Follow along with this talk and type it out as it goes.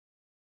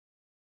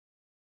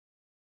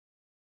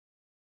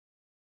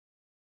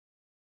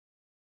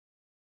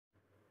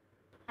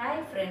Hi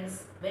friends,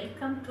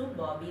 welcome to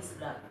Bobby's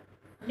Vlog.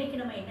 இன்னைக்கு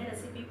நம்ம என்ன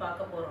ரெசிபி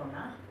பார்க்க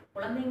போறோம்னா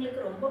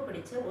குழந்தைங்களுக்கு ரொம்ப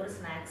பிடிச்ச ஒரு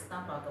ஸ்நாக்ஸ்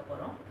தான் பார்க்க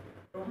போறோம்.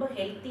 ரொம்ப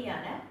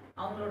ஹெல்த்தியான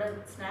அவங்களோட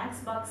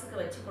ஸ்நாக்ஸ் பாக்ஸுக்கு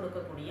வச்சு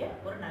கொடுக்கக்கூடிய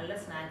ஒரு நல்ல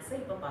ஸ்நாக்ஸை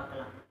இப்போ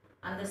பார்க்கலாம்.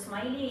 அந்த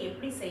ஸ்மைலியை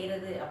எப்படி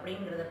செய்கிறது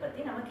அப்படிங்கிறத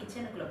பற்றி நம்ம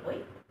கிச்சனுக்குள்ளே போய்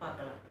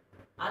பார்க்கலாம்.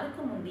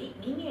 அதுக்கு முந்தி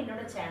நீங்கள்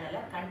என்னோட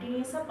சேனலை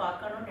கண்டினியூஸாக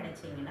பார்க்கணும்னு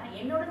நினச்சிங்கன்னா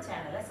என்னோட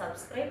சேனலை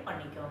சப்ஸ்கிரைப்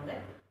பண்ணிக்கோங்க.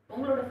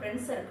 உங்களோட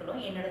ஃப்ரெண்ட்ஸ்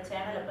சர்க்கிளும் என்னோட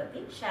சேனலை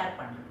பற்றி ஷேர்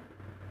பண்ணுங்க.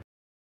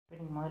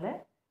 முதல்ல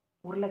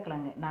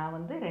உருளைக்கிழங்கு நான்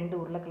வந்து 2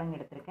 உருளைக்கிழங்கு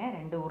எடுத்திருக்கேன்.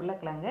 2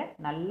 உருளைக்கிழங்கை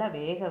நல்லா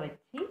வேக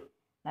வச்சு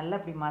நல்லா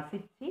இப்படி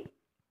மசிச்சு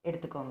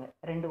எடுத்துக்கோங்க.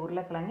 2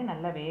 உருளைக்கிழங்கு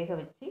நல்லா வேக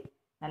வச்சு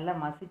நல்லா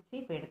மசிச்சு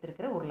இப்போ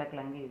எடுத்துருக்கிற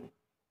உருளைக்கிழங்கு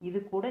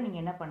இது கூட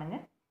நீங்கள் என்ன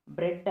பண்ணுங்கள்,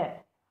 ப்ரெட்டை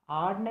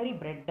ஆர்டினரி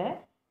ப்ரெட்டை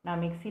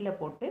நான் மிக்சியில்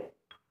போட்டு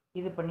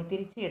இது பண்ணி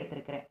திரித்து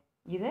எடுத்துருக்கிறேன்.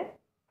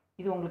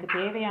 இது உங்களுக்கு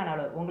தேவையான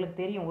அளவு,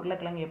 உங்களுக்கு தெரியும்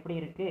உருளைக்கிழங்கு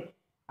எப்படி இருக்குது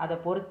அதை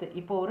பொறுத்து.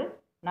 இப்போ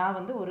நான்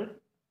வந்து ஒரு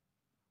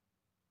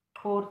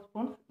 4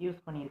 ஸ்பூன்ஸ்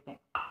யூஸ்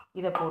பண்ணியிருக்கேன்.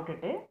 இதை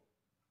போட்டுட்டு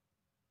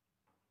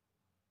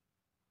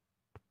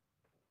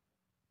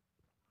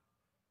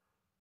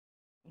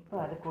இப்போ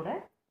அது கூட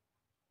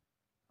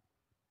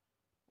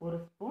ஒரு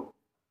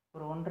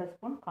 1.5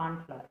 ஸ்பூன்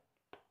கார்ன்ஃப்ளவர்,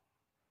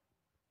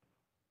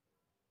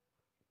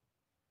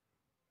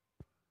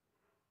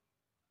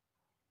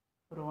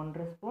 ஒரு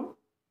 1.5 ஸ்பூன்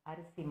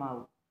அரிசி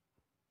மாவு,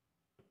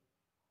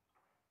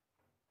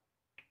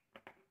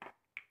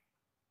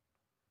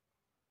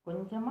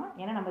 கொஞ்சமாக,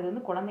 ஏன்னா நம்ம இது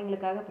வந்து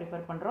குழந்தைங்களுக்காக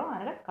ப்ரிப்பேர் பண்ணுறோம்,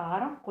 அதனால்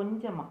காரம்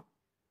கொஞ்சமாக,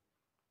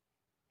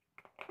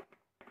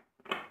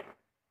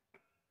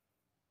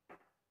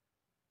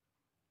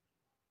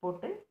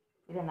 போட்டு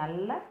இதை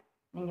நல்லா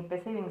நீங்கள்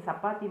பிசைவீங்க.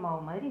 சப்பாத்தி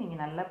மாவு மாதிரி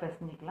நீங்கள் நல்லா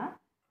பிசைஞ்சிக்கலாம்.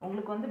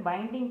 உங்களுக்கு வந்து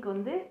பைண்டிங்க்கு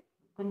வந்து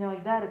கொஞ்சம்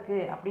இதாக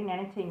இருக்குது அப்படின்னு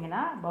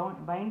நினச்சிங்கன்னா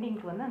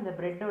பைண்டிங்க்கு வந்து அந்த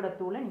ப்ரெட்டோட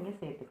தூளை நீங்கள்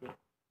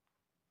சேர்த்துக்கலாம்.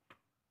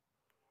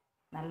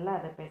 நல்லா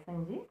அதை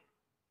பிசைஞ்சு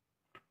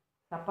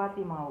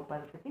சப்பாத்தி மாவு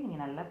பதத்துக்கு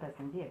நீங்கள் நல்லா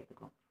பிசைஞ்சு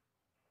எடுத்துக்கோங்க.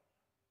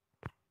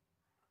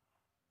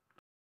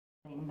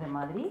 இந்த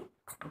மாதிரி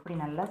இப்படி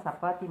நல்லா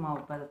சப்பாத்தி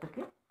மாவு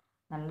பதத்துக்கு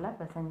நல்லா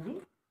பிசைஞ்சு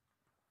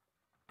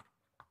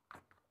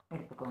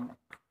எடுத்துக்கோங்க.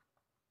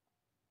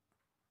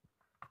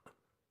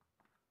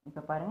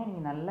 இப்போ பாருங்கள்,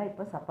 நீங்கள் நல்லா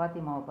இப்போ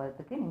சப்பாத்தி மாவு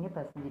பதத்துக்கு நீங்கள்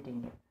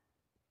பிசைஞ்சிட்டீங்க.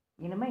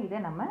 இனிமேல் இதை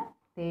நம்ம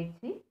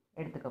தேய்ச்சி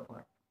எடுத்துக்க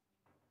போகிறோம்.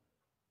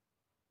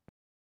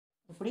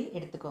 இப்படி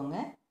எடுத்துக்கோங்க.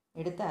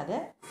 எடுத்து அதை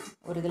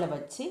ஒரு இதில்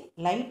வச்சு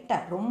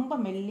லைட்டாக, ரொம்ப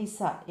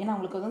மெல்லிஸாக, ஏன்னா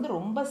உங்களுக்கு அது வந்து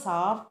ரொம்ப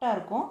சாஃப்டாக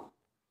இருக்கும்,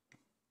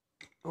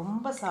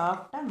 ரொம்ப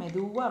சாஃப்டாக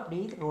மெதுவாக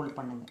அப்படியே ரோல்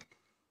பண்ணுங்கள்.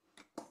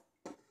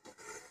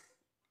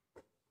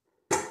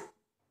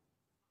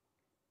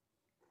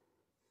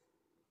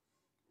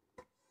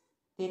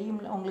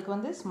 தெரியும்ல உங்களுக்கு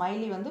வந்து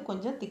ஸ்மைலி வந்து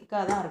கொஞ்சம்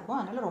திக்காக தான் இருக்கும்,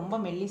 அதனால் ரொம்ப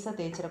மெல்லிஸாக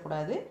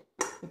தேய்ச்சிடக்கூடாது.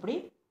 இப்படி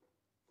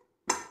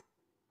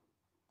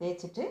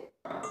தேய்ச்சிட்டு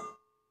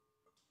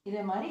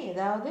இதே மாதிரி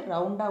ஏதாவது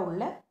ரவுண்டாக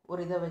உள்ள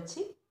ஒரு இதை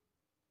வச்சு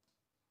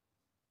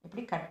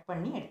இப்படி கட்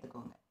பண்ணி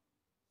எடுத்துக்கோங்க.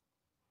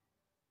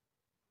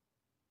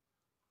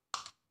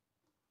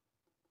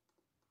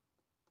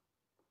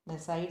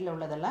 இந்த சைடில்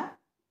உள்ளதெல்லாம்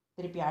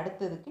திருப்பி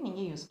அடுத்ததுக்கு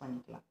நீங்கள் யூஸ்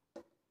பண்ணிக்கலாம்.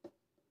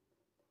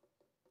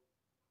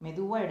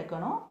 மெதுவாக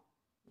எடுக்கணும்,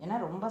 ஏன்னா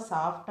ரொம்ப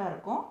சாஃப்டாக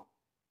இருக்கும்.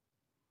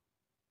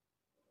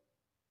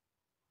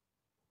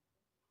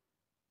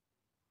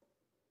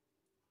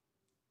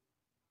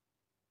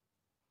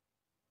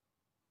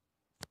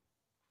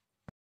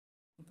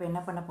 இப்போ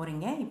என்ன பண்ண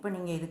போகிறீங்க, இப்போ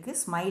நீங்கள் இதுக்கு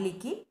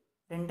ஸ்மைலிக்கு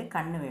 2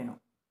 கண்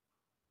வேணும்.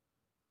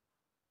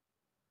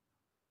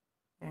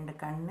 2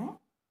 கண்,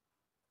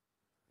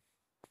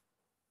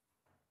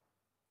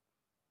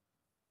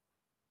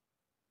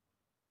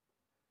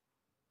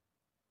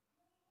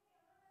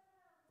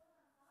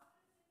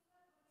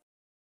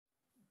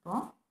 இப்போ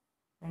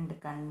 2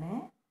 கண்,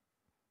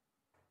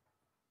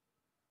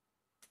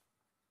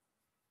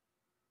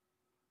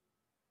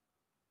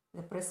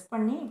 இதை ப்ரெஸ்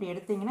பண்ணி இப்படி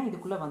எடுத்தீங்கன்னா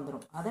இதுக்குள்ளே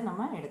வந்துடும். அதை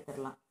நம்ம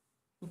எடுத்துடலாம்.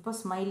 இப்போ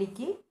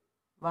ஸ்மைலிக்கு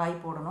வாய்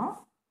போடணும்.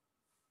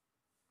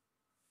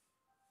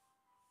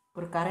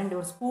 ஒரு கரண்டி,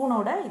 ஒரு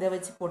ஸ்பூனோட இதை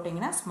வச்சு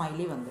போட்டிங்கன்னா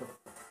ஸ்மைலி வந்துடும்.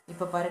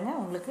 இப்போ பாருங்கள்,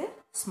 உங்களுக்கு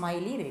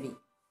ஸ்மைலி ரெடி.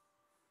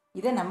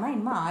 இதை நம்ம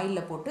இனிமேல்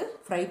ஆயிலில் போட்டு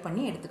ஃப்ரை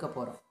பண்ணி எடுத்துக்க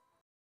போகிறோம்.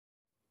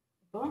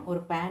 இப்போ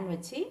ஒரு பேன்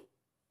வச்சு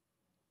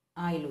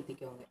ஆயில்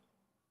ஊற்றிக்கோங்க.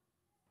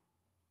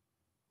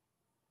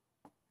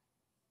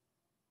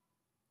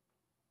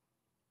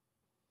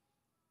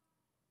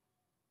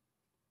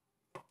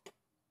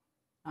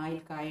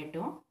 ஆயில்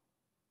காயட்டும்.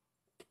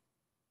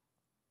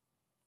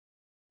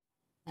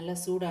 நல்லா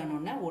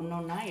சூடானோடனே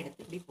ஒன்றா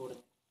எடுத்து இப்படி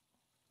போடுங்க.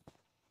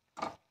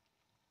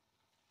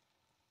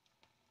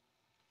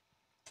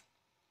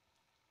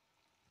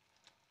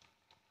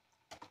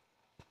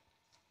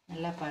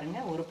 நல்லா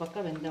பாருங்கள், ஒரு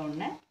பக்கம் வெந்த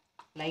உடனே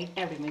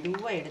லைட்டாக அப்படி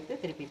மெதுவாக எடுத்து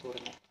திருப்பி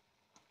போடுங்க.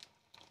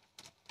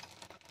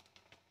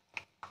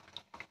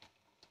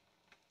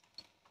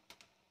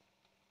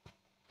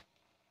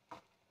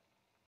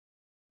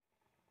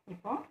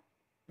 இப்போ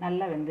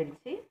நல்லா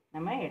வெந்துடுச்சு,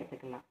 நம்ம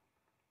எடுத்துக்கலாம்.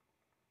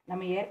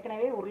 நம்ம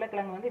ஏற்கனவே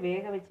உருளைக்கிழங்கு வந்து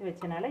வேக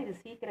வச்சனால இது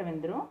சீக்கிரம்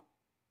வெந்துடும்.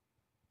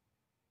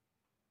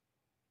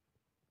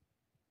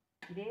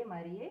 இதே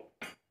மாதிரியே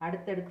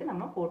அடுத்தடுத்து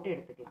நம்ம போட்டு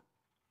எடுத்துக்கலாம்.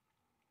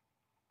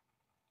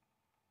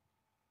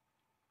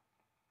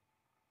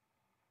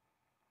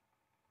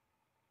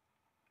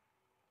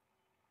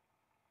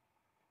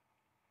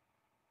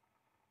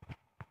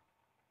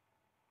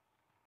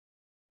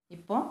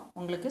 இப்போ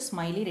உங்களுக்கு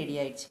ஸ்மைலி ரெடி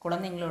ஆயிடுச்சு.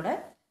 குழந்தைங்களோட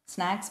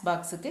ஸ்நாக்ஸ்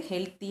பாக்ஸுக்கு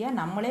ஹெல்த்தியாக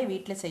நம்மளே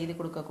வீட்டில் செய்து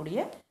கொடுக்கக்கூடிய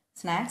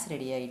ஸ்நாக்ஸ்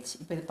ரெடி ஆயிடுச்சு.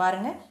 இப்போ இது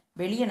பாருங்கள்,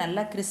 வெளியே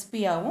நல்லா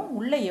கிறிஸ்பியாகவும்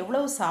உள்ளே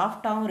எவ்வளோ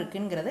சாஃப்டாகவும்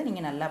இருக்குங்கிறத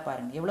நீங்கள் நல்லா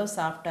பாருங்கள். எவ்வளோ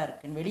சாஃப்டாக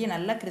இருக்குன்னு, வெளியே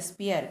நல்லா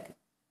கிறிஸ்பியாக இருக்குது.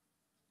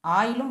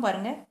 ஆயிலும்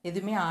பாருங்கள்,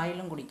 எதுவுமே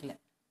ஆயிலும் குடிக்கல,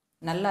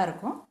 நல்லா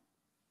இருக்கும்.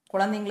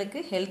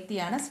 குழந்தைங்களுக்கு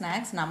ஹெல்த்தியான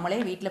ஸ்நாக்ஸ் நம்மளே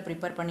வீட்டில்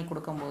ப்ரிப்பேர் பண்ணி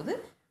கொடுக்கும்போது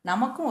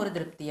நமக்கும் ஒரு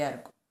திருப்தியாக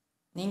இருக்கும்.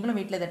 நீங்களும்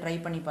வீட்டில் இதை ட்ரை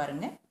பண்ணி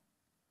பாருங்கள்.